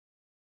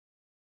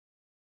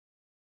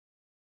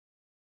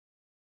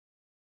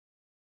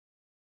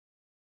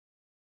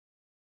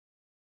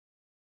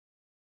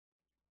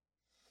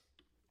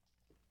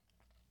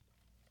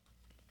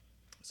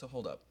So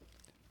hold up.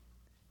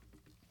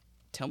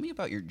 Tell me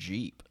about your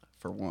Jeep,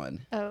 for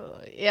one. Oh,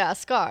 yeah,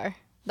 Scar.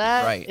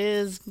 That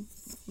is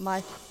my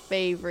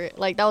favorite.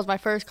 Like, that was my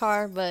first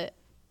car, but,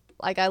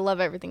 like, I love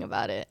everything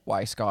about it.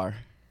 Why Scar?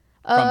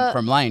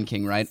 From Lion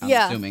King, right? I'm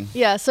assuming.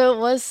 Yeah, so it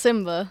was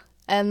Simba,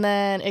 and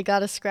then it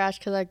got a scratch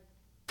because I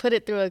put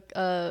it through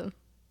a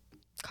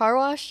car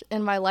wash,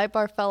 and my light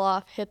bar fell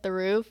off, hit the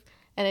roof,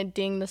 and it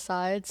dinged the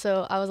side.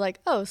 So I was like,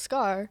 oh,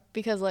 Scar,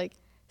 because, like,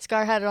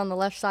 Scar had it on the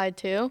left side,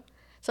 too.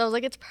 So I was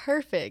like, it's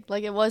perfect.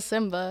 Like, it was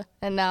Simba,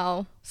 and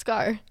now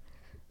Scar.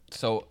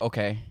 So,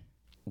 okay.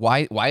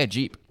 Why a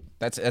Jeep?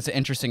 That's an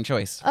interesting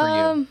choice for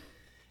you.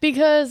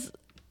 Because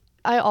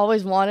I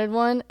always wanted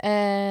one,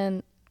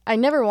 and I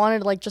never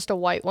wanted, like, just a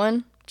white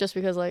one, just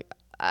because, like,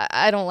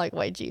 I don't like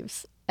white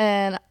Jeeps.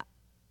 And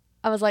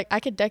I was like, I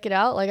could deck it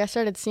out. Like, I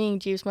started seeing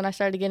Jeeps when I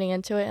started getting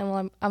into it,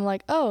 and I'm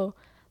like, oh,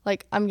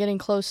 like, I'm getting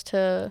close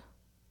to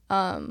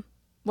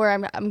where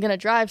I'm going to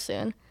drive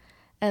soon.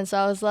 And so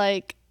I was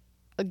like,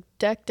 a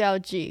decked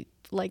out Jeep.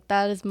 Like,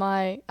 that is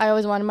I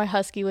always wanted my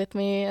Husky with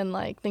me and,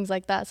 like, things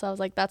like that. So I was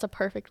like, that's a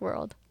perfect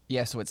world.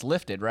 Yeah, so it's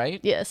lifted, right?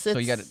 Yes. So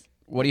you got it.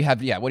 What do you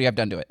have? Yeah, what do you have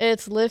done to it?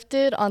 It's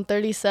lifted on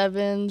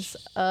 37s.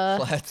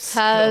 Let's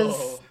has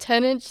go.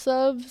 10-inch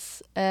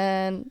subs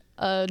and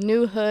a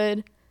new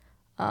hood.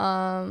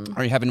 Are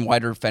you having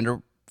wider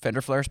fender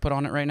flares put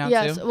on it right now too?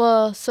 Yes.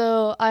 Well,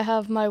 so I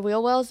have my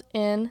wheel wells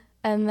in,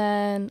 and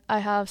then I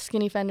have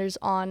skinny fenders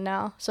on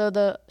now. So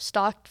the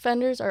stock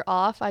fenders are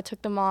off. I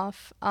took them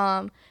off.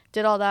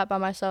 Did all that by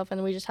myself,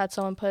 and we just had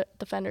someone put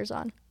the fenders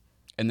on.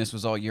 And this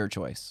was all your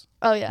choice.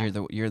 Oh yeah.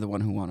 You're the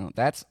one who wanted it.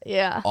 That's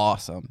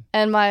awesome.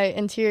 And my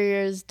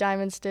interior is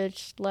diamond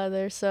stitched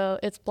leather, so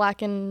it's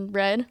black and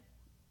red,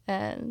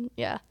 and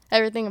yeah,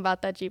 everything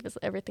about that Jeep is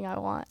everything I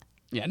want.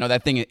 Yeah, no,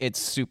 that thing, it's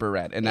super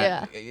red, and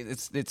that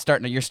it's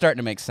you're starting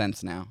to make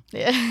sense now.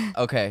 Yeah.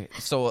 Okay,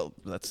 so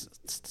let's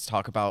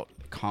talk about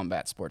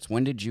combat sports.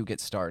 When did you get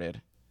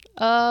started?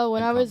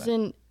 When I was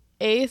in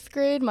 8th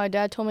grade, my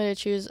dad told me to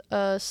choose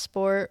a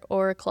sport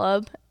or a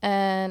club,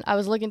 and I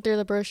was looking through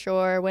the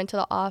brochure, went to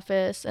the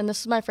office, and this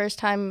is my first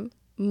time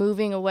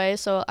moving away,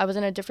 so I was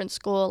in a different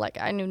school, like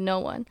I knew no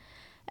one.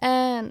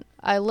 And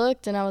I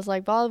looked and I was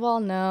like,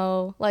 volleyball,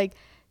 no. Like,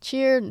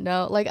 cheer,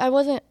 no. Like, I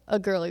wasn't a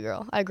girly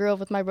girl. I grew up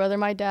with my brother,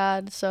 my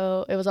dad,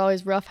 so it was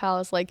always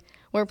roughhouse. Like,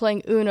 we're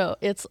playing Uno,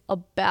 it's a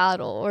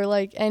battle, or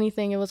like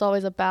anything, it was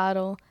always a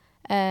battle.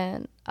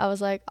 And I was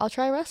like, I'll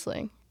try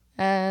wrestling.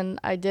 And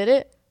I did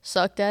it,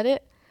 sucked at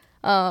it.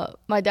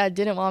 My dad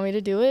didn't want me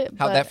to do it.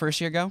 How'd that first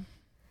year go?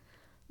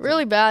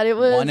 Really bad. It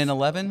was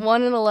 1-11?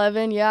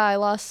 1-11, yeah. I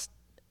lost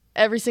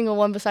every single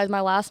one besides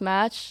my last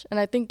match, and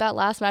I think that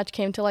last match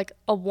came to like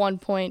a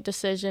 1-point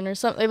decision or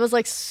something. It was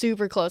like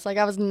super close. Like,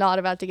 I was not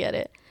about to get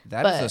it.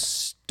 That is a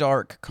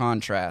stark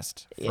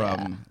contrast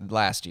from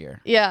last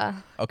year. Yeah.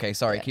 Okay,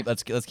 sorry. Yeah.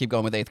 Let's keep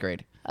going with 8th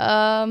grade.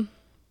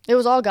 It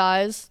was all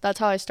guys. That's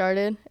how I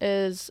started.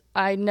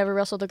 I never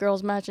wrestled a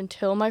girls match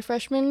until my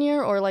freshman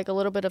year, or like a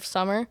little bit of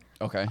summer.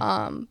 Okay.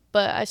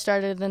 But I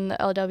started in the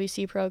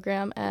LWC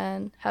program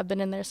and have been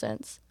in there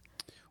since.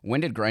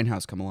 When did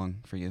Grindhouse come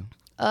along for you?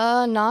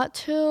 Not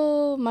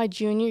till my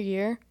junior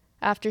year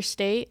after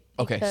state.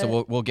 Okay,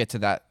 so we'll get to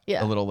that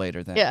a little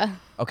later then. Yeah.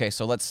 Okay,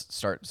 so let's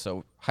start.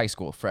 So high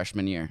school,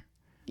 freshman year.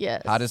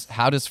 Yes.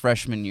 How does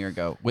freshman year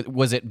go?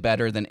 Was it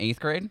better than 8th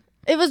grade?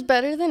 It was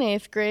better than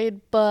 8th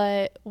grade,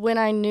 but when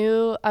I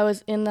knew I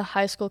was in the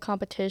high school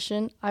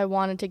competition, I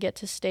wanted to get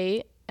to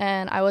state,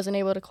 and I wasn't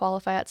able to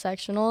qualify at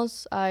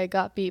sectionals. I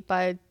got beat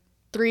by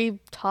 3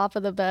 top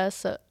of the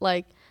best,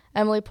 like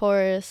Emily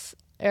Porras,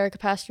 Erica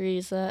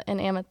Pastoriza,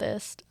 and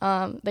Amethyst.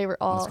 They were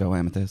all... Let's go,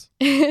 Amethyst.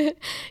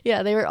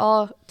 Yeah, they were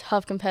all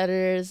tough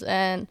competitors,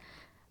 and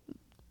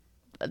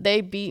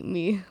they beat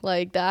me.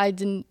 Like,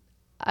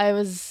 I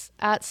was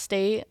at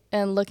state,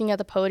 and looking at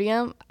the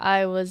podium,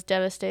 I was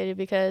devastated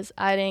because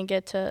I didn't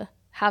get to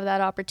have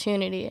that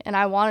opportunity, and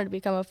I wanted to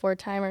become a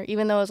 4-timer,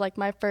 even though it was like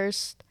my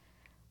first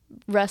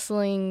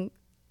wrestling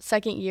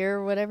second year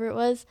or whatever it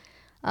was.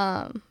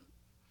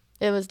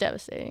 It was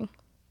devastating.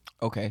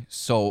 Okay,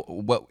 so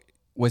what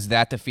was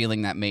that the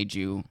feeling that made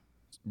you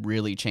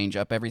really change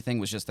up everything?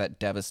 Was just that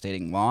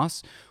devastating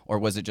loss, or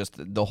was it just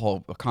the whole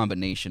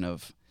combination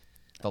of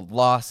the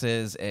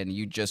losses and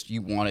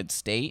you wanted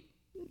state?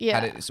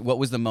 Yeah. What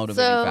was the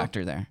motivating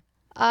factor there?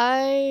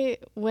 I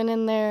went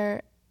in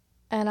there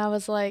and I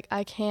was like,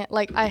 I can't,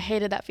 like, I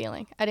hated that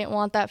feeling. I didn't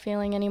want that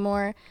feeling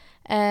anymore.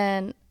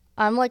 And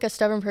I'm like a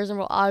stubborn person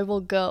where I will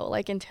go.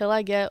 Like, until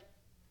I get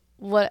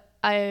what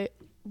I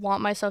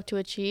want myself to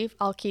achieve,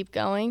 I'll keep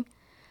going.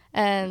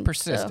 And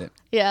persistent.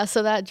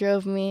 So that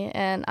drove me.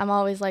 And I'm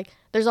always like,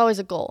 there's always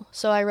a goal.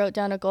 So I wrote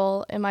down a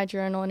goal in my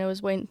journal, and it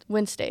was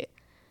win state.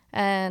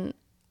 And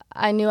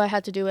I knew I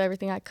had to do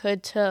everything I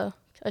could to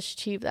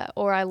achieve that,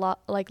 or I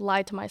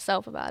lied to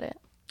myself about it.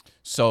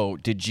 So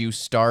did you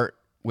start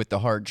with the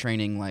hard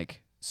training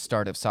like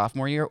start of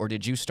sophomore year, or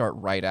did you start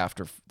right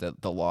after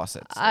the loss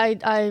at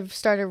state? I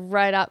started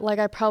right out. Like,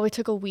 I probably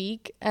took a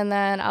week, and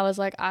then I was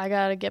like, I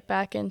gotta get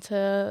back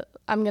into,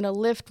 I'm gonna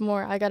lift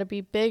more, I gotta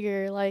be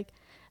bigger. Like,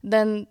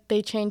 Then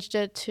they changed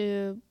it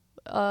to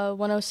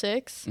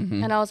 106,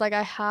 and I was like,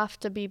 I have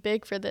to be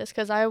big for this,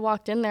 because I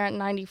walked in there at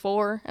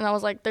 94, and I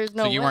was like, there's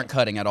no way. So you weren't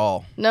cutting at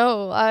all?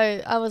 No,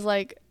 I was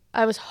like,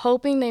 I was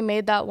hoping they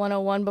made that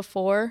 101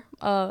 before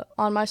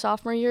on my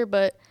sophomore year,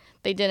 but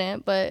they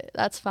didn't. But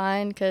that's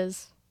fine,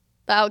 because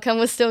the outcome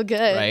was still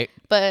good. Right.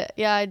 But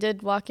yeah, I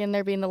did walk in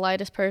there being the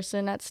lightest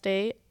person at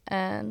state,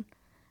 and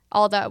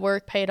all that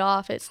work paid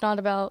off. It's not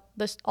about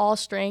this all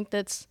strength,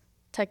 it's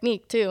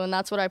technique too, and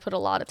that's what I put a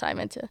lot of time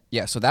into.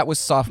 Yeah, so that was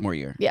sophomore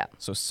year. Yeah.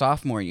 So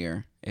sophomore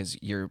year is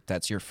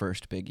that's your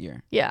first big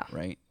year. Yeah.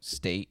 Right?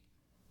 State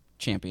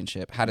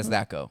championship. How does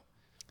that go?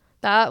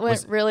 That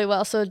went really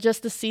well. So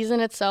just the season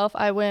itself,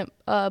 I went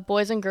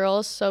boys and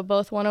girls, so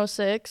both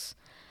 106.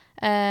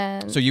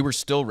 And so you were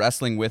still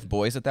wrestling with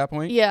boys at that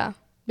point? Yeah,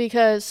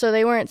 because so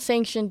they weren't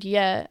sanctioned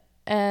yet,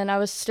 and I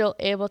was still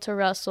able to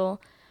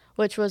wrestle,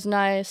 which was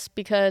nice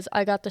because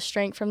I got the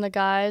strength from the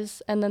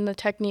guys and then the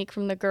technique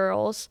from the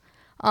girls.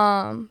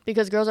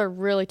 Because girls are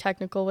really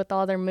technical with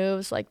all their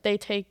moves. Like, they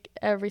take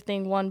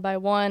everything one by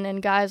one,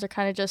 and guys are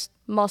kind of just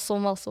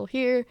muscle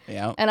here.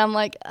 Yeah. And I'm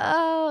like,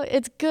 oh,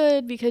 it's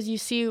good because you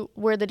see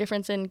where the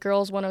difference in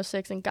girls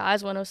 106 and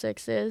guys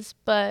 106 is.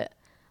 But,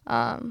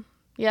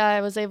 yeah,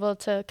 I was able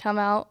to come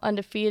out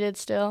undefeated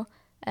still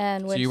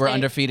and win. So you were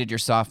undefeated your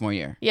sophomore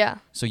year? Yeah.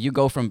 So you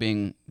go from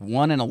being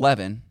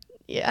 1-11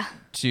 yeah.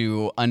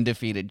 to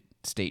undefeated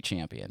state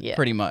champion,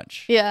 pretty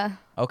much. Yeah.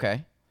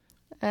 Okay.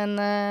 And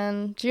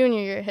then junior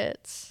year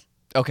hits.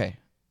 Okay.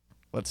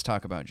 Let's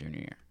talk about junior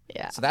year.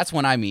 Yeah. So that's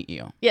when I meet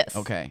you. Yes.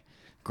 Okay.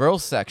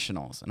 Girls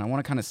sectionals. And I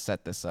want to kind of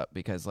set this up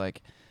because,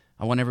 like,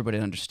 I want everybody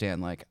to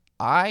understand, like,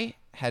 I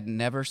had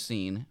never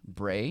seen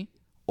Bray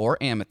or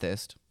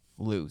Amethyst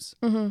lose.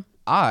 Mm-hmm.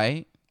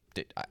 I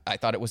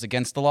thought it was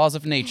against the laws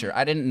of nature.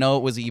 I didn't know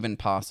it was even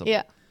possible.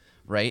 Yeah.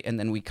 Right? And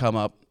then we come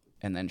up,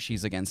 and then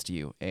she's against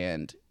you.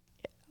 And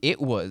it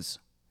was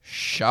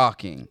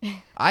shocking.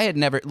 I had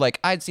never, like,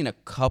 I'd seen a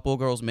couple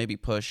girls maybe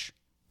push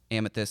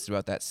Amethyst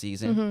throughout that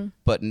season,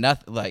 but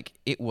nothing, like,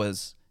 it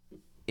was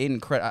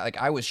incredible.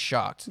 Like, I was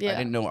shocked. I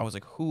didn't know. I was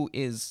like, who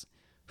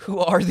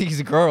are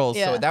these girls?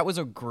 So that was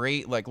a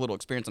great, like, little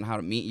experience on how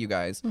to meet you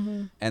guys.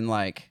 And,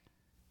 like,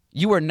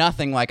 you were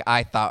nothing like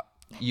I thought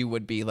you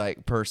would be,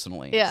 like,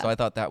 personally. So I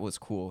thought that was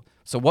cool.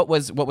 So what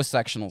was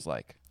sectionals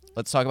like?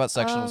 Let's talk about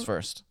sectionals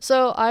first.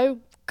 So I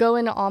go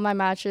into all my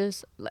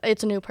matches,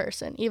 it's a new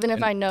person, even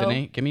if I know.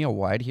 Danae, give me a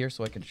wide here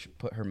so I can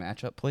put her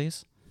match up,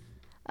 please.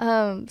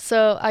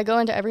 So I go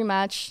into every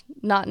match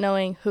not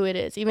knowing who it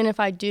is. Even if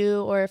I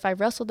do, or if I've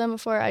wrestled them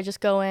before, I just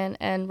go in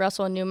and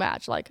wrestle a new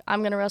match. Like,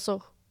 I'm gonna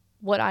wrestle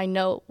what I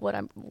know, what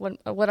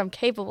I'm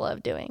capable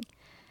of doing.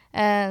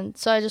 And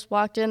so I just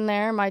walked in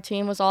there. My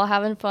team was all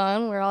having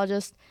fun. We're all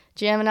just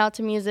jamming out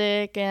to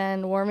music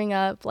and warming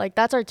up. Like,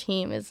 that's our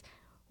team.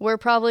 We're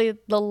probably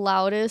the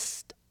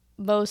loudest,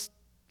 most,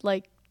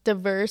 like,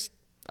 diverse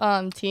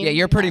team. Yeah,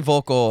 you're a pretty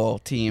vocal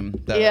team,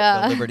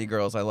 the Liberty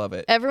Girls. I love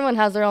it. Everyone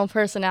has their own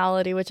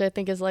personality, which I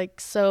think is,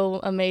 like, so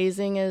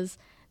amazing. Is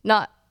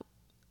not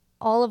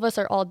all of us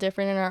are all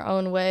different in our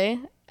own way,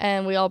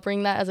 and we all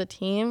bring that as a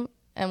team,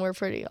 and we're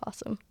pretty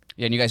awesome.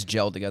 Yeah, and you guys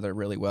gel together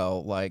really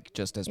well, like,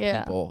 just as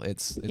people.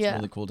 It's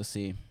really cool to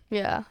see.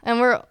 Yeah, and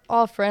we're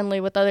all friendly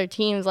with other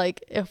teams.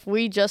 Like, if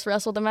we just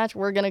wrestled a match,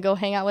 we're gonna go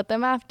hang out with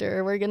them after.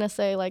 Or we're gonna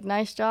say, like,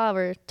 nice job,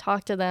 or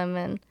talk to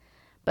them.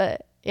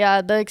 But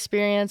yeah, the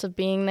experience of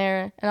being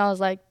there, and I was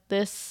like,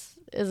 this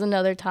is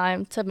another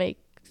time to make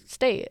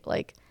state.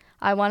 Like,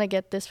 I want to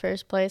get this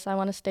first place. I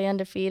want to stay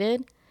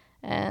undefeated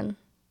and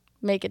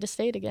make it to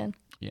state again.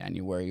 Yeah, and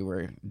you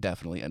were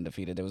definitely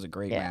undefeated. It was a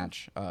great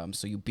match.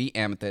 So you beat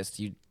Amethyst.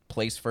 You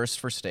placed first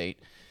for state.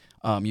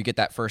 You get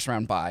that first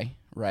round bye,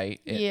 right?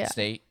 At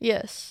state.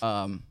 Yes.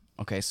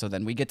 Okay, so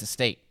then we get to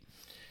state.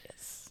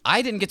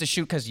 I didn't get to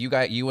shoot because you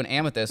and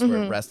Amethyst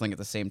were wrestling at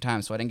the same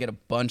time, so I didn't get a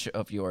bunch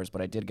of yours,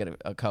 but I did get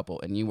a couple,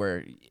 and you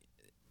were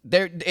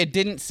there. It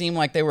didn't seem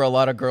like there were a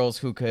lot of girls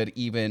who could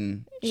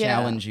even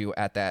challenge you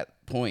at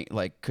that point.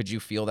 Like, could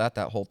you feel that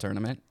whole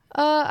tournament?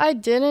 I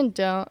didn't.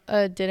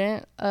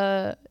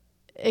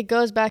 It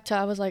goes back to,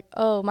 I was like,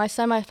 oh, my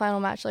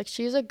semifinal match. Like,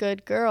 she's a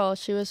good girl.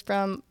 She was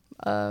from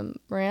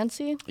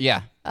Moranci.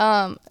 Yeah.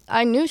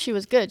 I knew she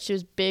was good. She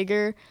was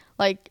bigger.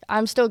 Like,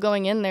 I'm still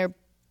going in there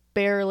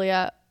barely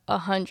at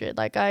 100.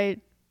 Like, I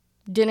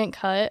didn't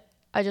cut.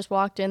 I just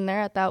walked in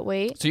there at that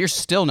weight. So you're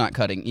still not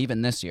cutting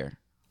even this year?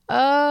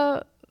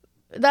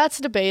 That's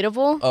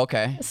debatable.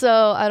 Okay.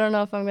 So I don't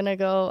know if I'm gonna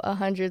go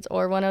 100s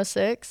or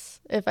 106.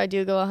 If I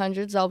do go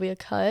 100s, I'll be a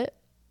cut.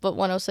 But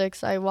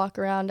 106 I walk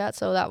around at,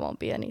 so that won't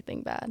be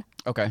anything bad.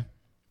 Okay.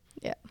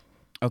 Yeah.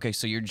 Okay,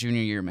 so your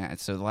junior year, Matt.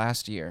 So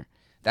last year,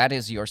 that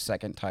is your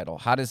second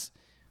title.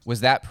 Was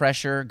that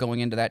pressure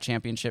going into that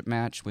championship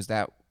match? Was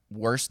that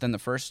worse than the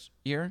first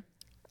year?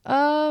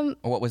 Or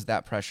what was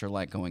that pressure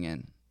like going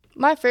in?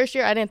 My first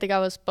year, I didn't think I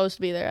was supposed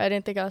to be there. I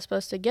didn't think I was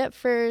supposed to get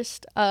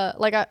first.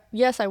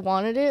 Yes, I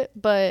wanted it,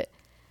 but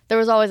there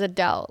was always a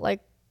doubt.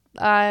 Like,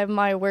 I'm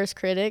my worst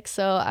critic,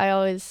 so I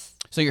always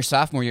So your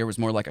sophomore year was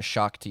more like a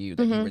shock to you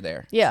that you were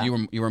there. Yeah.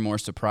 So you were more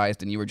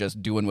surprised, and you were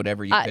just doing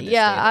whatever you could.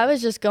 Yeah, I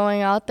was just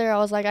going out there. I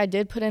was like, I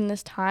did put in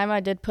this time. I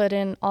did put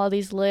in all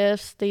these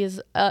lifts,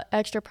 these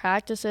extra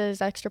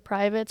practices, extra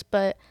privates.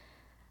 But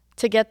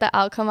to get the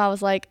outcome, I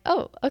was like,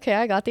 oh, okay,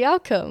 I got the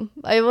outcome.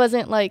 It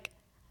wasn't like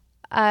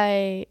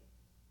I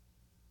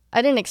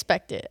didn't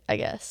expect it, I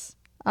guess.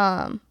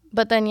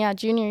 But then, yeah,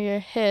 junior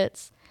year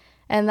hits,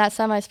 and that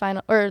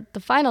semifinal or the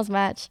finals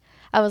match,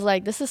 I was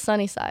like, this is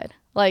Sunnyside.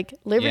 Like,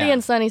 Liberty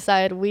and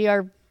Sunnyside, we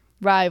are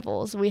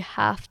rivals. I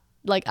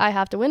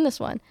have to win this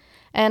one.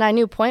 And I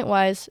knew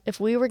point-wise, if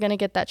we were going to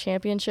get that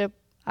championship,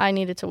 I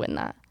needed to win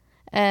that.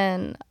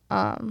 And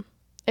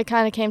it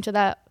kind of came to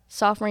that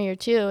sophomore year,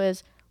 too,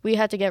 is we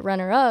had to get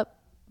runner-up,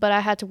 but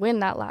I had to win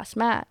that last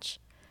match.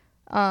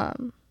 But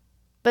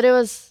it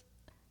was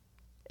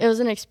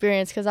an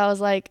experience because I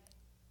was like,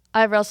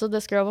 I wrestled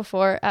this girl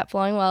before at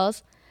Flowing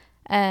Wells,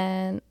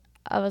 and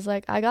I was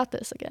like, I got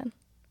this again.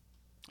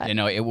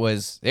 It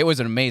was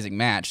an amazing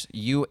match.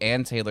 You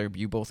and Taylor,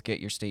 you both get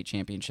your state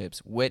championships,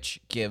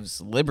 which gives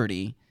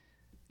Liberty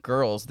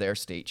girls their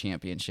state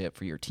championship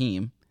for your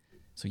team.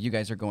 So you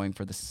guys are going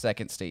for the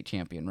second state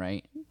champion,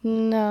 right?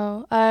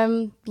 No,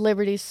 I'm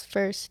Liberty's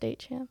first state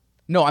champ.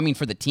 No, I mean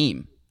for the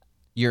team.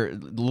 Your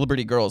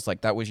Liberty girls,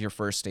 like that was your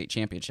first state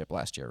championship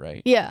last year,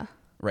 right? Yeah.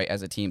 Right,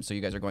 as a team. So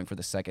you guys are going for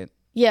the second.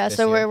 Yeah,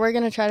 so we're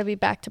gonna try to be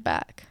back to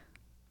back.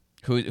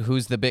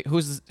 Who's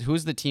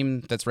the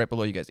team that's right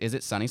below you guys? Is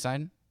it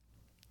Sunnyside?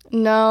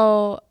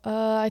 No,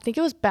 I think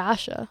it was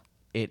Basha.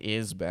 It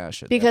is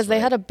Basha. Because they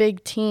had a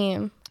big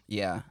team.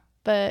 Yeah.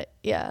 But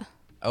yeah.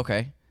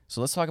 Okay. So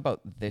let's talk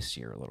about this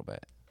year a little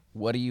bit.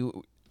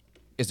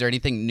 Is there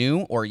anything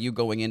new, or are you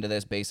going into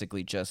this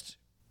basically just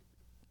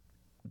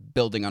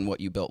building on what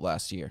you built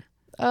last year?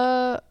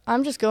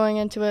 I'm just going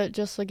into it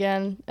just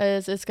again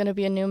as it's going to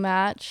be a new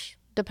match.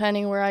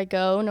 Depending where I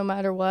go, no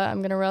matter what, I'm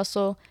going to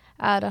wrestle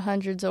at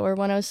 100s or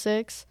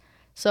 106.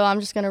 So I'm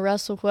just going to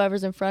wrestle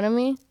whoever's in front of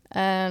me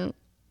and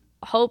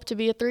hope to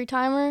be a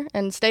 3-timer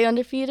and stay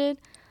undefeated.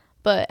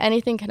 But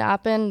anything can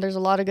happen. There's a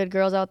lot of good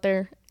girls out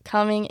there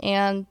coming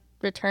and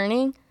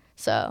returning.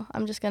 So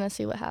I'm just going to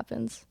see what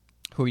happens.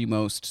 Who are you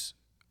most,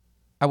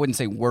 I wouldn't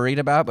say worried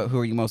about, but who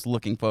are you most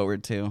looking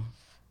forward to?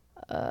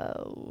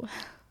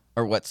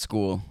 Or what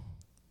school?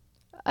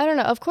 I don't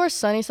know. Of course,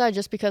 Sunnyside,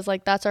 just because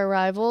like that's our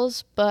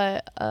rivals.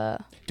 But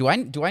do I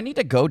need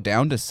to go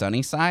down to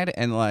Sunnyside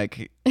and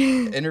like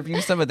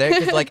interview some of their?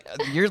 Because like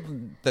you're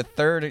the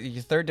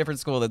third different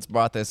school that's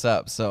brought this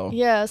up. So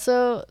yeah.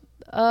 So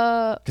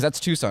because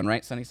that's Tucson,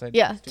 right? Sunnyside.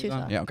 Yeah,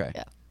 Tucson. Yeah. Okay.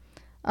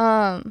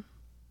 Yeah.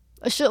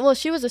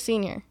 She was a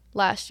senior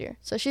last year,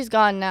 so she's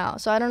gone now.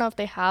 So I don't know if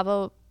they have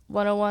a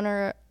 101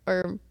 or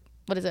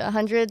what is it,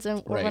 100s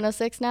and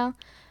 106 now,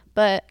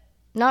 but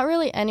not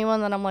really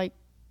anyone that I'm like,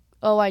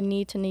 oh, I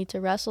need to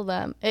wrestle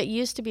them. It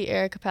used to be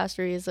Erica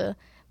Pastoriza.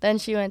 Then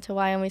she went to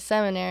Wyoming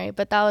Seminary,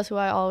 but that was who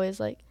I always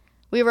like.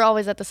 We were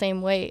always at the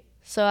same weight.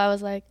 So I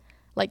was like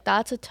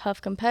that's a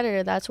tough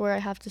competitor. That's where I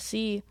have to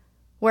see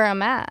where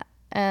I'm at.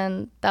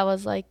 And that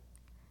was like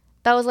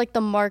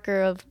the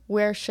marker of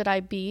where should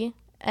I be.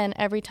 And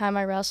every time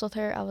I wrestled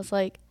her, I was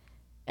like,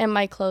 am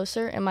I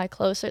closer? Am I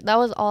closer? That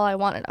was all I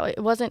wanted.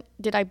 It wasn't,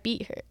 did I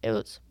beat her?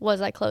 It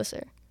was I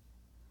closer?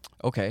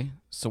 Okay.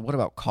 So what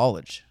about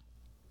college?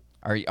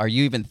 Are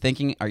you even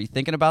thinking? Are you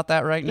thinking about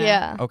that right now?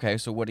 Yeah. Okay.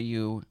 So what are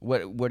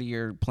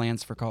your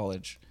plans for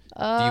college?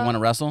 Do you want to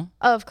wrestle?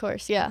 Of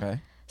course, yeah.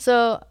 Okay.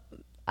 So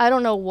I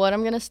don't know what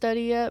I'm gonna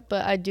study yet,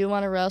 but I do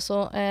want to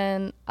wrestle,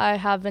 and I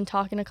have been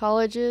talking to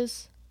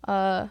colleges.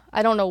 I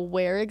don't know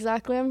where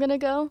exactly I'm gonna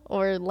go,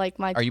 or like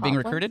my. Are you being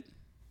top one. recruited?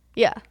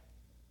 Yeah.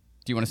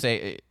 Do you want to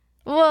say?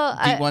 Well,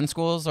 D1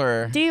 schools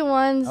or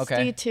D1s,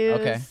 okay. D2s,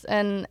 okay.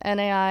 and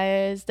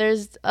NAIAs.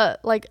 There's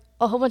like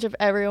a whole bunch of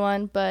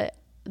everyone, but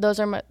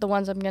those are the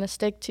ones I'm going to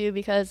stick to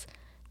because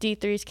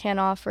D3s can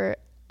offer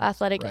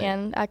athletic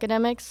and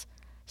academics.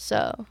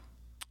 So,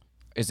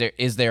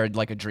 is there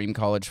like a dream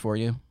college for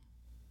you?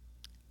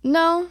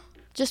 No,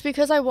 just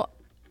because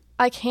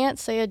I can't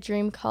say a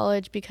dream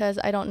college because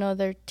I don't know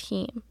their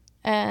team.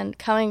 And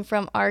coming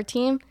from our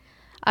team,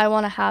 I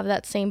want to have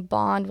that same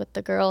bond with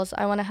the girls.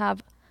 I want to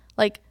have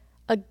like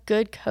a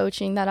good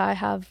coaching that I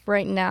have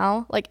right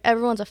now. Like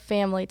everyone's a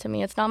family to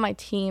me. It's not my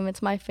team,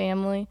 it's my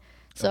family.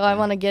 So I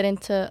want to get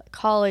into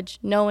college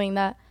knowing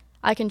that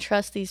I can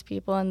trust these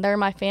people and they're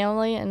my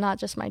family and not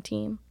just my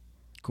team.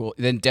 Cool.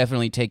 Then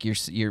definitely take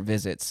your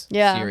visits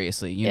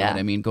seriously. You know what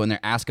I mean? Go in there,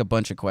 ask a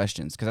bunch of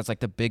questions because that's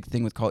like the big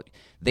thing with college.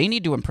 They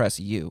need to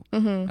impress you.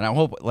 Mm-hmm. And I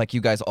hope like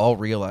you guys all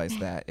realize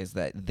that is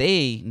that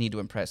they need to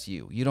impress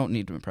you. You don't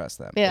need to impress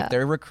them. Yeah. If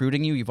they're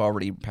recruiting you, you've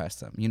already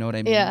impressed them. You know what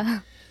I mean? Yeah.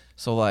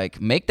 So like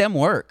make them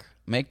work.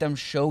 Make them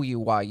show you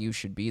why you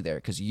should be there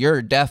because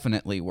you're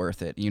definitely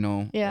worth it. You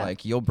know? Yeah.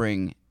 Like you'll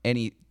bring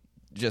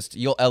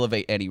you'll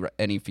elevate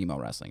any female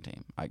wrestling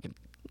team.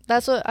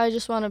 That's what I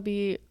just want to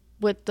be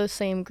with the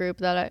same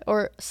group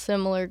or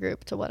similar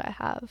group to what I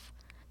have.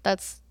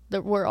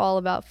 We're all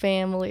about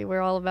family. We're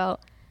all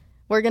about,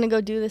 we're going to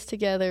go do this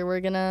together.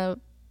 We're going to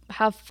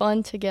have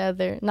fun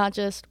together, not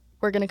just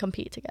we're going to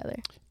compete together.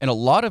 And a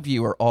lot of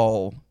you are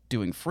all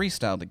doing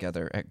freestyle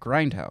together at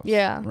Grindhouse.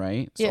 Yeah.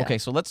 Right? So, Yeah. Okay,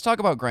 so let's talk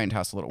about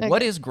Grindhouse a little. Okay.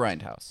 What is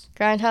Grindhouse?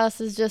 Grindhouse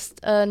is just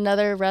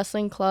another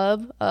wrestling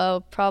club,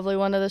 probably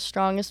one of the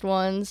strongest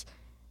ones,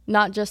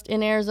 not just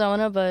in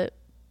Arizona, but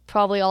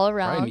probably all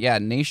around. Right? Yeah,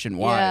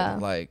 nationwide. Yeah.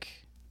 Like,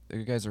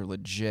 you guys are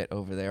legit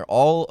over there.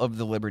 All of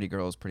the Liberty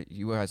girls,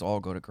 you guys all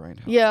go to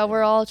Grindhouse. Yeah,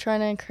 we're all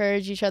trying to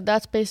encourage each other.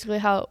 That's basically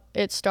how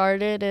it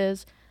started.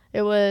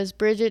 It was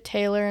Bridget,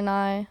 Taylor, and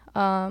I.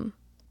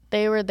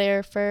 They were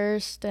there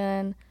first,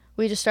 and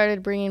we just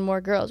started bringing more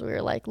girls. We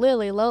were like,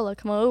 Lily, Lola,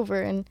 come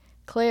over, and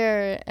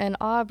Claire and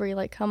Aubrey,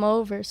 like, come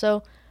over.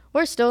 So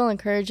we're still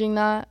encouraging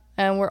that,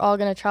 and we're all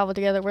going to travel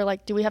together. We're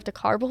like, do we have to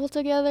carpool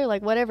together?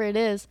 Like, whatever it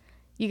is,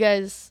 you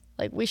guys,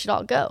 like, we should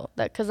all go.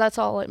 Because that's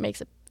all it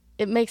makes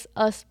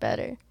us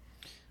better.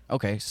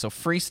 Okay, so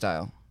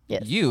freestyle.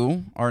 Yes.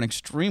 You are an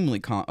extremely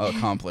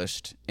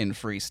accomplished in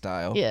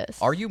freestyle. Yes.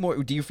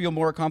 Do you feel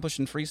more accomplished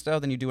in freestyle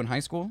than you do in high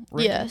school?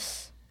 Right?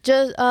 Yes.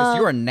 Just Because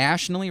you are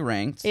nationally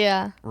ranked.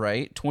 Yeah.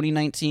 Right?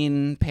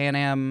 2019 Pan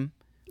Am,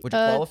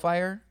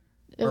 qualifier?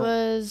 It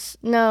was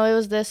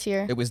this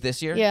year. It was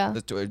this year? Yeah.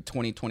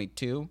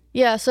 2022?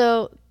 Yeah,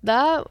 so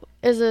that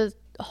is a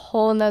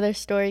whole nother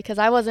story because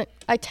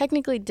I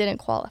technically didn't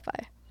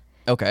qualify.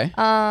 Okay.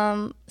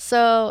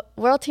 So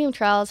World Team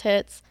Trials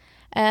hits,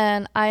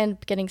 and I end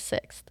up getting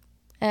 6th.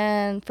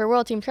 And for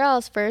World Team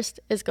Trials, first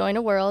is going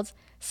to Worlds,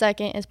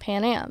 second is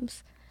Pan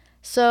Ams.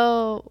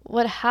 So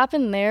what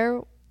happened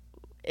there,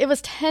 it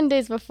was 10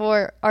 days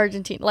before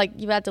Argentina, like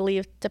you had to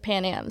leave to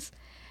Pan Ams.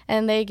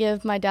 And they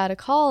give my dad a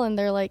call, and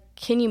they're like,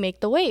 can you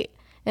make the weight?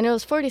 And it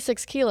was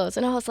 46 kilos.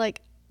 And I was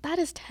like, that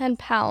is 10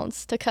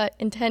 pounds to cut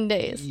in 10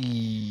 days.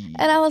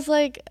 And I was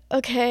like,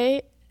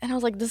 okay. And I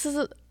was like,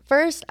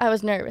 first I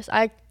was nervous.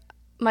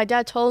 My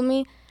dad told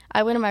me,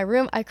 I went in my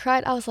room, I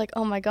cried. I was like,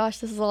 oh my gosh,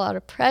 this is a lot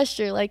of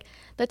pressure. Like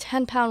the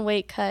 10-pound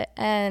weight cut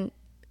and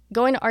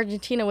going to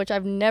Argentina, which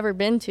I've never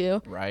been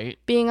to. Right.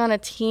 Being on a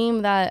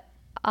team that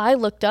I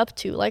looked up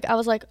to. Like I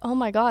was like, oh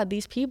my God,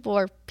 these people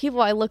are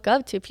people I look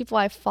up to, people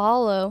I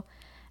follow.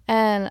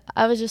 And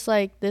I was just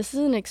like, this is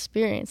an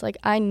experience. Like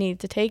I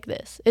need to take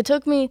this. It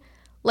took me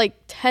like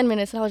 10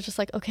 minutes, and I was just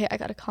like, okay, I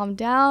got to calm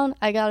down.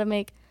 I got to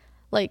make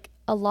like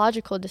a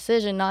logical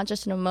decision, not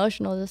just an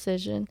emotional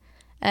decision.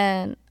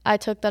 And I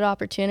took that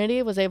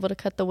opportunity, was able to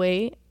cut the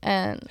weight.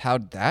 And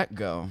how'd that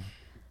go?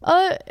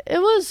 It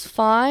was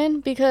fine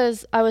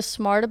because I was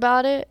smart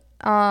about it.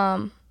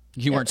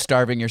 You weren't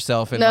starving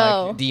yourself and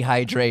like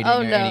dehydrating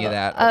or any of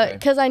that?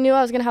 Because I knew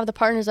I was going to have the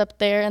partners up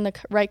there and the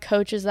right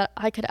coaches that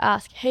I could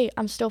ask, hey,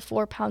 I'm still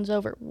 4 pounds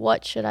over.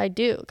 What should I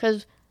do?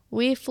 Because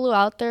we flew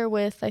out there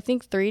with, I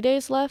think, 3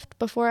 days left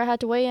before I had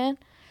to weigh in.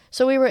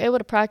 So we were able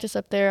to practice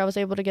up there. I was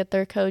able to get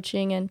their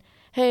coaching and,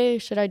 hey,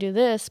 should I do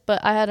this?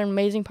 But I had an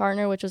amazing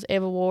partner, which was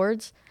Ava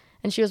Wards,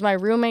 and she was my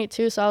roommate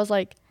too. So I was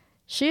like,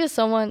 she is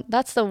someone,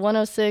 that's the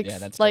 106. Yeah,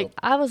 that's like, dope.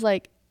 I was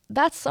like,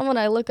 that's someone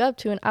I look up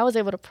to, and I was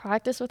able to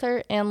practice with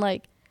her and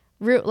like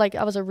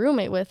I was a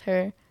roommate with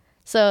her.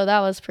 So that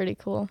was pretty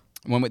cool.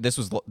 This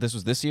was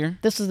this year?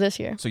 This was this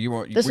year. So you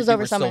were This was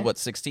over summer. Still, what,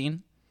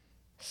 16?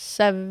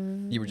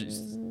 You were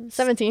just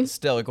 17.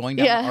 Still going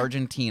down to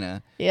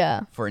Argentina.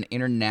 Yeah. For an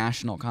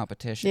international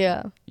competition.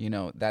 Yeah. You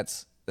know,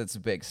 that's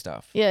big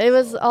stuff. Yeah, it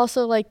was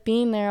also like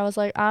being there. I was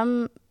like, I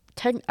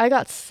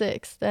got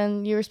 6th,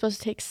 and you were supposed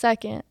to take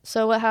 2nd.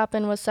 So what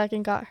happened was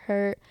 2nd got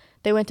hurt.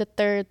 They went to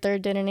 3rd.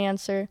 3rd didn't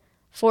answer.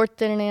 4th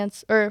didn't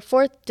answer, or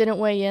 4th didn't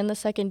weigh in the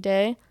 2nd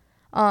day.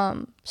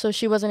 So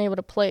she wasn't able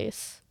to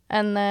place.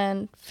 And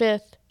then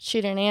 5th,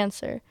 she didn't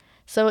answer.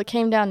 So it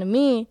came down to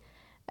me.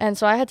 And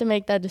so I had to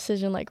make that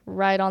decision like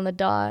right on the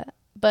dot.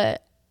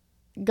 But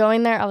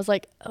going there, I was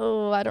like,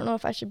 oh, I don't know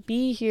if I should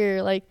be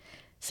here. Like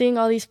seeing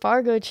all these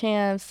Fargo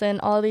champs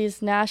and all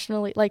these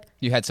nationally, like.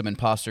 You had some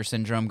imposter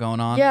syndrome going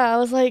on? Yeah, I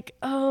was like,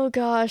 oh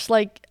gosh,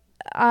 like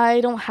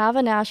I don't have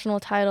a national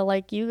title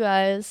like you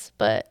guys,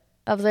 but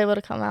I was able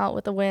to come out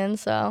with a win,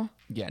 so.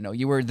 Yeah, no,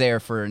 you were there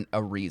for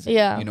a reason.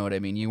 Yeah. You know what I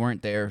mean? You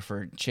weren't there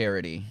for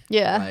charity.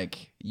 Yeah.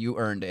 Like, you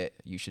earned it.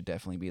 You should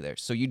definitely be there.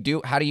 So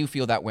how do you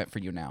feel that went for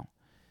you now?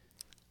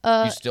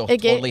 You're still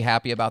totally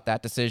happy about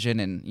that decision,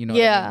 and you know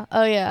what I mean?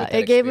 Oh yeah.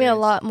 It gave me a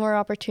lot more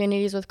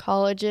opportunities with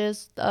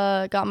colleges,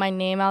 got my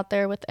name out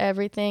there with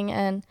everything,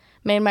 and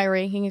made my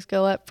rankings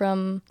go up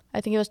from,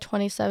 I think it was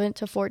 27th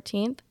to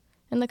 14th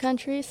in the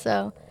country.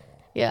 So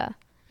yeah,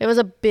 it was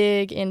a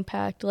big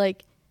impact,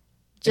 like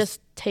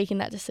just taking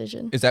that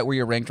decision. Is that where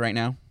you're ranked right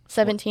now?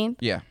 17th?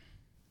 Yeah.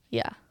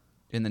 Yeah.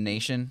 In the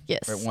nation?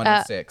 Yes. Or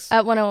 106?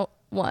 At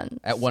 101.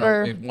 At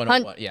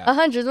 101, yeah.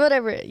 100,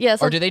 whatever. Yeah.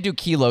 So or do they do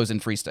kilos in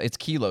freestyle? It's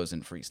kilos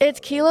in freestyle. It's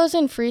kilos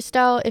in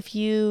freestyle if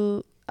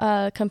you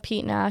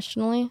compete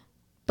nationally,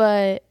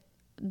 but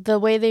the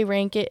way they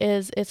rank it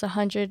is it's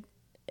 100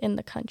 in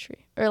the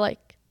country, or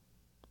like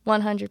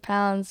 100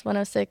 pounds,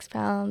 106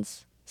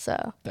 pounds.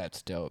 So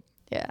that's dope.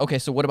 Yeah. Okay,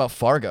 so what about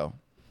Fargo?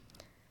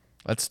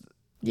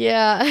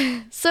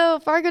 So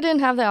Fargo didn't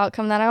have the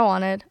outcome that I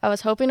wanted. I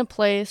was hoping to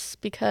place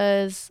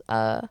because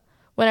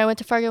when when I went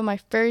to Fargo my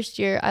first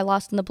year, I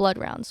lost in the blood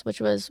rounds,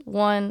 which was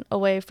 1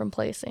 away from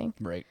placing.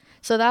 Right.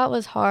 So that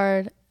was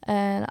hard.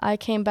 And I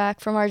came back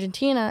from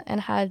Argentina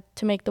and had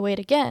to make the weight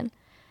again.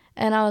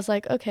 And I was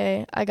like,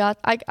 okay,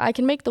 I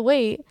can make the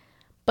weight.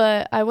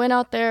 But I went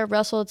out there,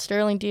 wrestled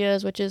Sterling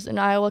Diaz, which is an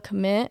Iowa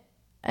commit,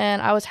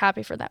 and I was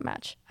happy for that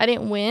match. I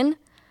didn't win,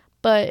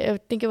 but I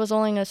think it was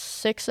only a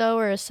 6-0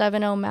 or a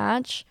 7-0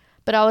 match.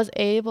 But I was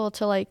able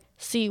to, like,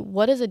 see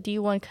what is a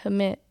D1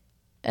 commit.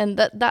 And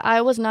that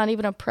I was not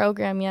even a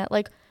program yet.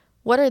 Like,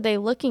 what are they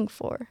looking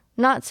for?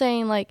 Not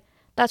saying, like,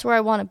 that's where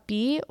I want to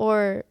be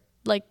or,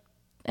 like,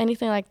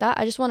 anything like that.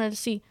 I just wanted to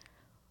see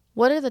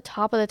what are the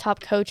top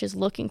coaches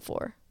looking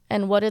for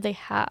and what do they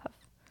have.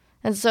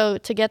 And so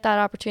to get that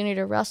opportunity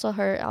to wrestle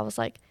her, I was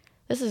like,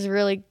 this is a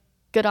really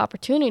good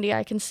opportunity.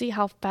 I can see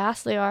how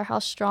fast they are, how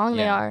strong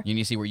they are. You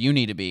need to see where you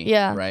need to be.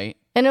 Yeah. Right.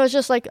 And it was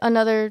just like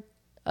another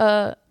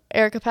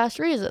Erica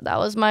Pastoriza. That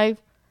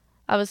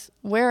was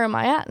where am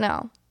I at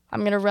now?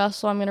 I'm going to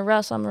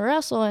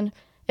wrestle. And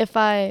if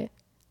I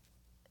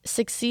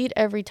succeed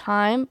every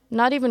time,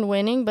 not even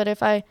winning, but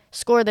if I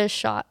score this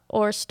shot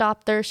or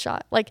stop their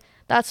shot, like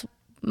that's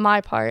my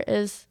part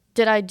is,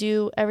 did I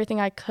do everything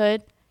I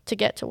could to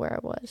get to where I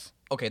was?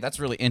 Okay, that's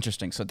really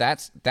interesting. So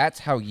that's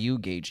how you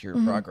gauge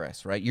your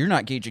progress, right? You're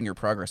not gauging your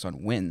progress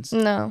on wins.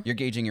 No. You're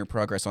gauging your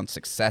progress on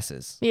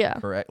successes. Yeah.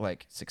 Correct?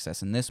 Like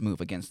success in this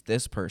move against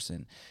this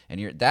person.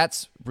 And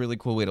that's a really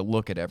cool way to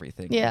look at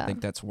everything. Yeah. I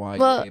think that's why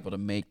you're able to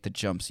make the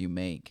jumps you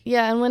make.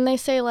 Yeah, and when they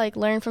say like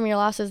learn from your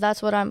losses,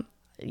 that's what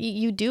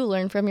you do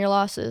learn from your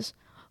losses.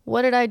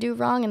 What did I do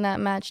wrong in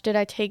that match? Did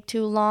I take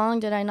too long?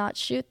 Did I not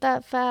shoot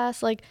that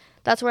fast? Like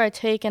that's where I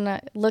take and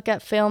I look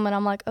at film and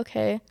I'm like,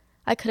 okay,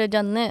 I could have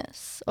done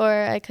this or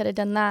I could have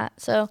done that.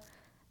 So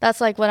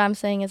that's like what I'm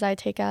saying is I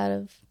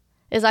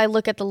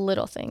look at the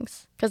little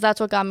things because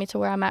that's what got me to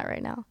where I'm at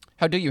right now.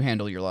 How do you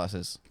handle your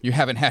losses? You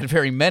haven't had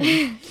very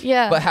many.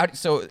 Yeah.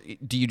 But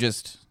do you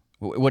just,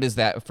 what is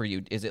that for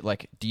you? Is it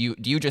like, do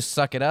you just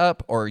suck it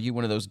up or are you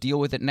one of those deal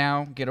with it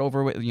now, get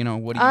over it? You know,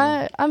 what do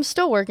you? I'm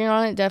still working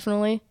on it,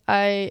 definitely.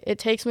 It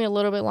takes me a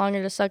little bit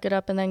longer to suck it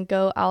up and then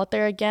go out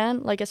there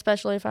again, like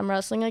especially if I'm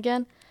wrestling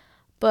again.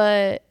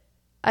 But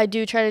I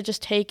do try to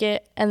just take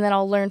it and then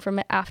I'll learn from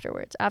it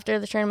afterwards. After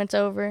the tournament's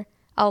over,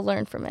 I'll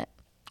learn from it.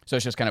 So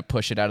it's just kind of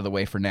push it out of the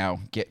way for now,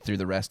 get through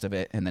the rest of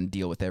it, and then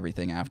deal with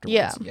everything afterwards.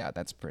 Yeah. Yeah,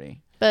 that's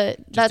pretty.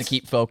 But just to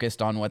keep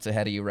focused on what's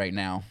ahead of you right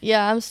now.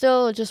 Yeah, I'm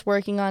still just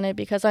working on it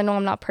because I know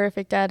I'm not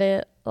perfect at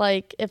it.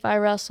 Like if I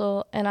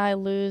wrestle and I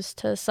lose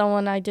to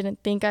someone I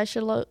didn't think I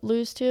should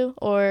lose to,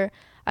 or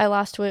I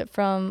lost to it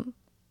from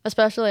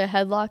especially a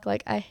headlock,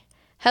 like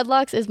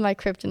headlocks is my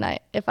kryptonite.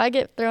 If I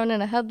get thrown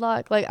in a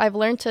headlock, like I've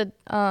learned to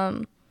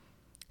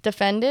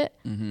defend it,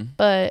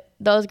 but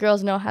those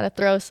girls know how to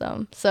throw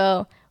some.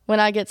 So when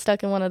I get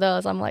stuck in one of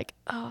those, I'm like,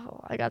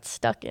 oh, I got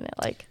stuck in it.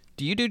 Like,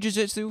 do you do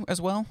jiu-jitsu as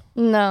well?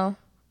 No.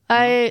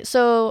 When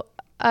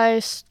I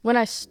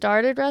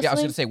started wrestling. Yeah, I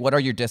was going to say, what are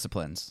your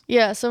disciplines?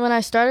 Yeah, so when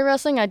I started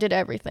wrestling, I did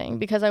everything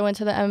because I went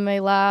to the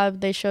MMA lab.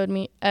 They showed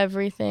me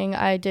everything.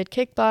 I did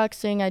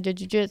kickboxing, I did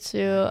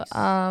jiu-jitsu,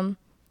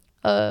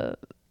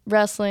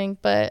 wrestling,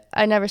 but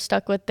I never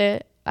stuck with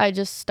it. I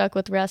just stuck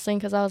with wrestling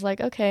because I was like,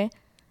 okay,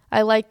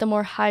 I like the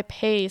more high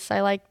pace.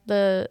 I like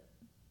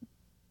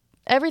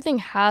everything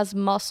has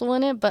muscle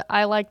in it, but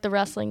I like the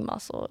wrestling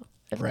muscle.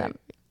 Right.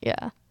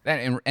 Yeah.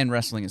 And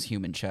wrestling is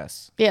human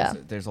chess. Yeah.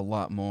 There's a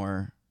lot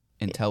more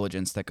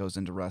intelligence that goes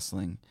into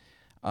wrestling.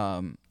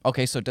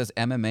 Okay, so does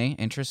MMA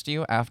interest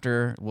you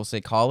after, we'll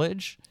say,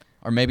 college?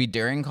 Or maybe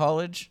during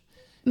college?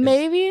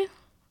 Maybe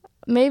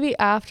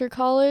after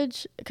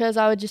college, because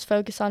I would just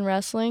focus on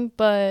wrestling,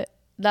 but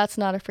that's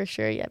not a for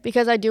sure yet.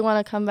 Because I do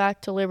want to come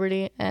back to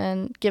Liberty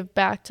and give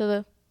back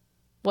to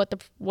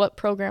what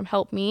program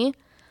helped me.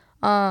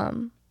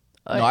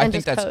 I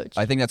think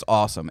that's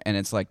awesome, and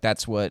it's like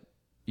that's what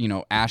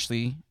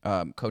Ashley,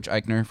 Coach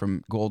Eichner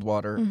from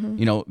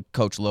Goldwater,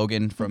 Coach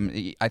Logan from.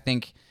 I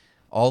think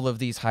all of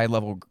these high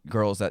level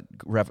girls that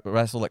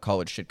wrestle at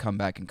college should come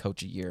back and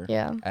coach a year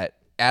at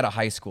a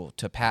high school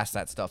to pass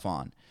that stuff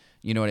on.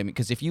 You know what I mean?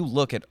 Because if you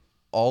look at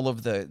all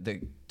of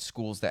the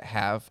schools that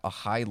have a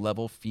high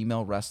level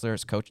female wrestler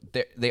as coach,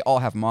 they all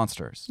have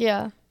monsters.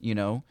 Yeah.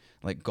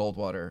 Like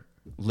Goldwater,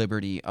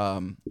 Liberty,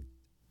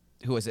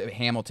 who was it?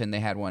 Hamilton, they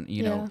had one.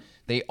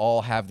 They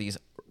all have these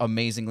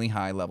amazingly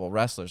high level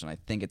wrestlers, and I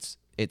think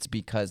it's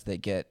because they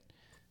get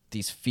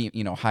these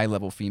high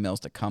level females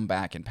to come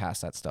back and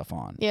pass that stuff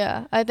on.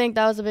 Yeah, I think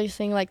that was the biggest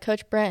thing. Like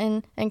Coach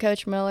Brenton and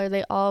Coach Miller,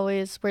 they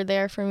always were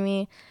there for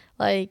me.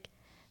 Like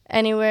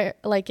anywhere,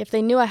 like if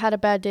they knew I had a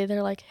bad day,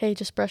 they're like, hey,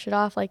 just brush it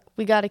off. Like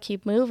we got to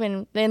keep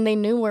moving. And they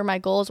knew where my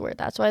goals were.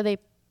 That's why they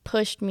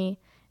pushed me,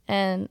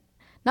 and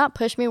not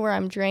pushed me where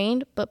I'm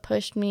drained, but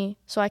pushed me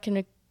so I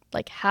can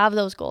like have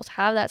those goals,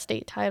 have that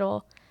state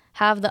title,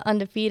 have the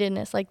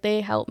undefeatedness. Like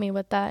they helped me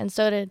with that, and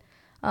so did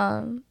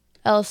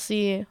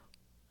LC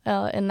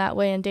in that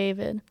way, and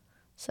David.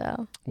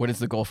 So what is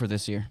the goal for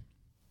this year?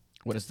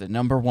 What is the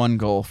number one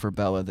goal for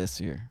Bella this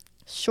year?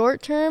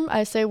 Short term,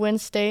 I say win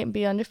state and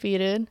be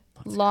undefeated.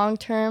 long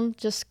term,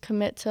 just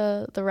commit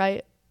to the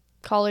right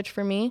college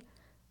for me,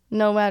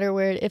 no matter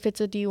where, if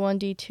it's a D1,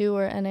 D2,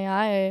 or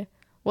NAIA,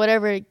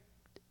 whatever,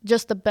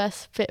 just the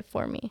best fit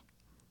for me.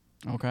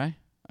 Okay.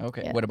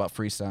 Yeah. What about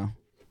freestyle?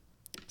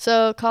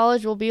 So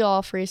college will be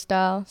all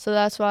freestyle. So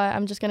that's why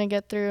I'm just going to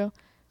get through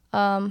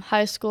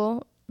high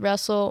school,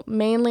 wrestle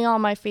mainly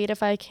on my feet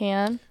if I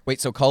can. Wait,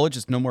 so college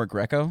is no more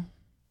Greco?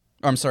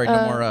 I'm sorry,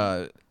 no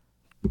more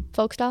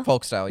folk style?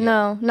 folk style, yeah.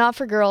 No, not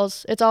for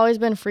girls. It's always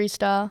been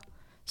freestyle.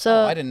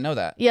 So I didn't know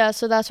that. Yeah,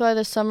 so that's why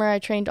this summer I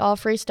trained all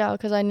freestyle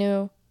because I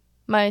knew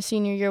my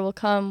senior year will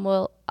come.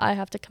 Well, I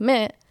have to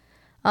commit.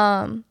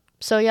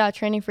 So yeah,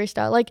 training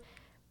freestyle. Like,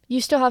 you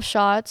still have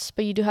shots,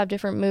 but you do have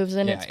different moves,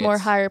 and it's more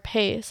higher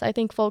pace. I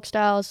think folk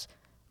style is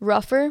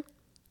rougher,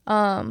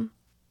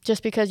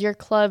 just because you're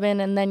clubbing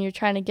and then you're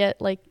trying to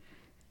get like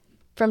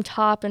from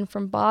top and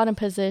from bottom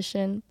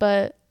position.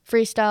 But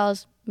freestyle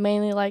is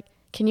mainly like,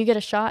 can you get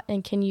a shot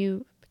and can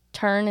you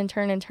turn and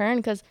turn and turn?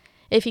 Because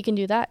if you can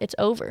do that, it's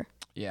over.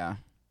 Yeah.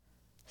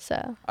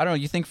 So I don't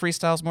know. You think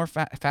freestyle is more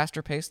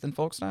faster paced than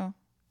folk style?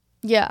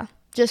 Yeah,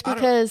 just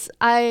because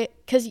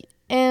because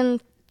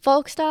in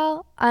folk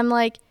style, I'm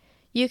like,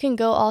 you can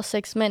go all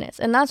 6 minutes.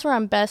 And that's where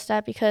I'm best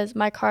at because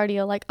my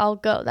cardio, like, I'll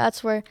go.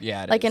 That's where,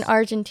 like, in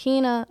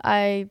Argentina,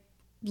 I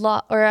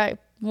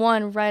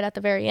won right at the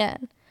very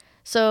end.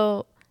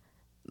 So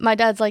my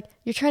dad's like,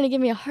 you're trying to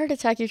give me a heart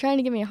attack. You're trying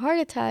to give me a heart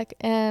attack.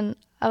 And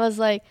I was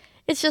like,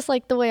 it's just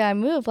like the way I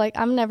move. Like,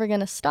 I'm never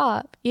going to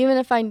stop. Even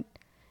if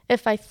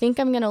I think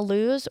I'm going to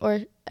lose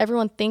or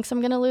everyone thinks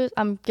I'm going to lose,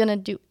 I'm going to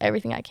do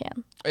everything I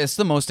can. It's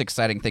the most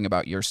exciting thing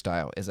about your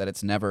style is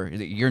that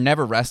you're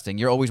never resting.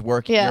 You're always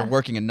working. Yeah. You're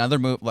working another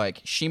move.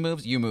 Like, she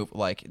moves, you move.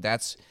 Like,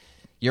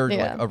 you're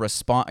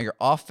like you're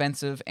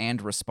offensive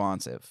and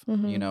responsive.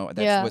 Mm-hmm. You know,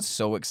 that's what's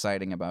so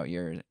exciting about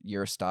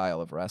your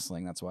style of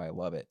wrestling. That's why I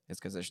love it. It's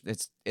because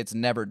it's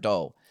never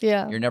dull.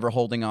 Yeah. You're never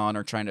holding on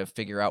or trying to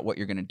figure out what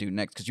you're going to do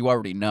next because you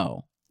already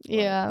know.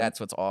 Yeah. Like,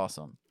 that's what's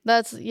awesome.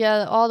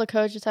 All the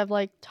coaches have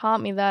like taught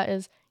me that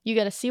is you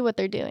got to see what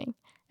they're doing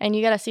and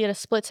you got to see it a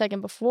split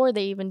second before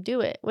they even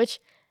do it,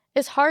 which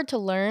is hard to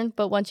learn,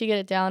 but once you get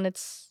it down, it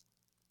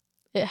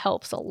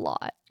helps a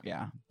lot.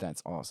 Yeah,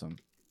 that's awesome.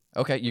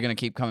 Okay, you're going to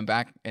keep coming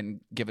back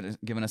and giving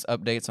us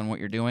updates on what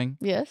you're doing?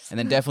 Yes. And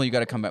then definitely you got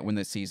to come back when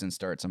the season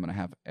starts. I'm going to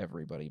have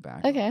everybody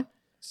back. Okay.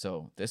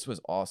 So this was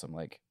awesome.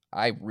 Like,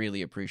 I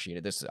really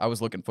appreciated this. I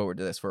was looking forward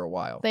to this for a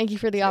while. Thank you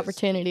for the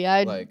opportunity.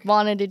 I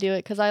wanted to do it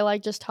because I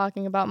like just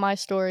talking about my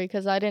story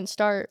because I didn't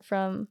start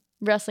from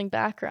wrestling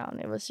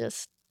background. It was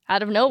just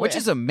out of nowhere. Which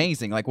is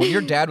amazing. Like, when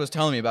your dad was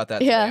telling me about that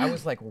today, I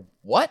was like,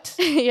 what?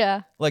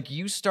 Yeah. Like,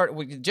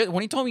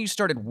 when he told me you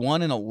started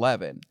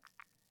 1-11,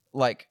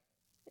 like,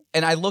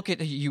 and I look at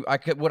you,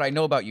 what I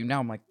know about you now,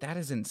 I'm like, that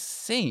is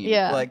insane.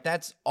 Yeah. Like,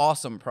 that's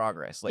awesome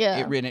progress. Like,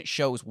 yeah. it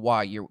shows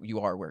why you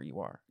are where you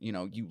are. You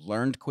know, you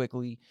learned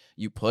quickly.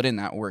 You put in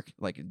that work,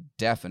 like,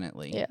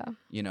 definitely. Yeah.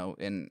 You know,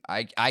 and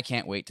I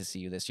can't wait to see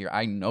you this year.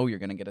 I know you're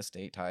going to get a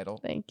state title.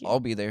 Thank you. I'll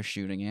be there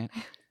shooting it.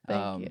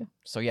 Thank you.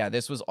 So, yeah,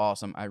 this was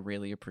awesome. I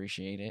really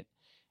appreciate it.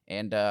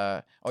 And,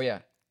 oh,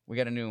 yeah, I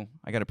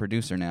got a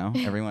producer now,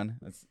 everyone.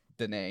 That's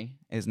Danae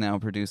is now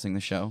producing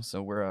the show.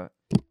 So we're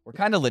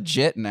kind of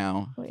legit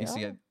now. You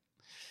see it.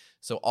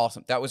 So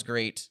awesome. That was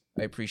great.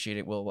 I appreciate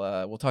it.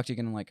 We'll talk to you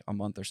again in like a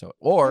month or so.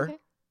 Or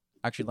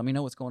actually, let me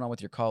know what's going on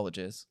with your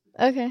colleges.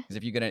 Okay. Because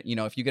if you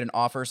get an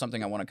offer or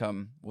something, I want to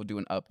come. We'll do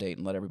an update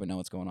and let everybody know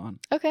what's going on.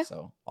 Okay.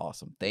 So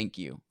awesome. Thank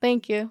you.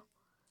 Thank you.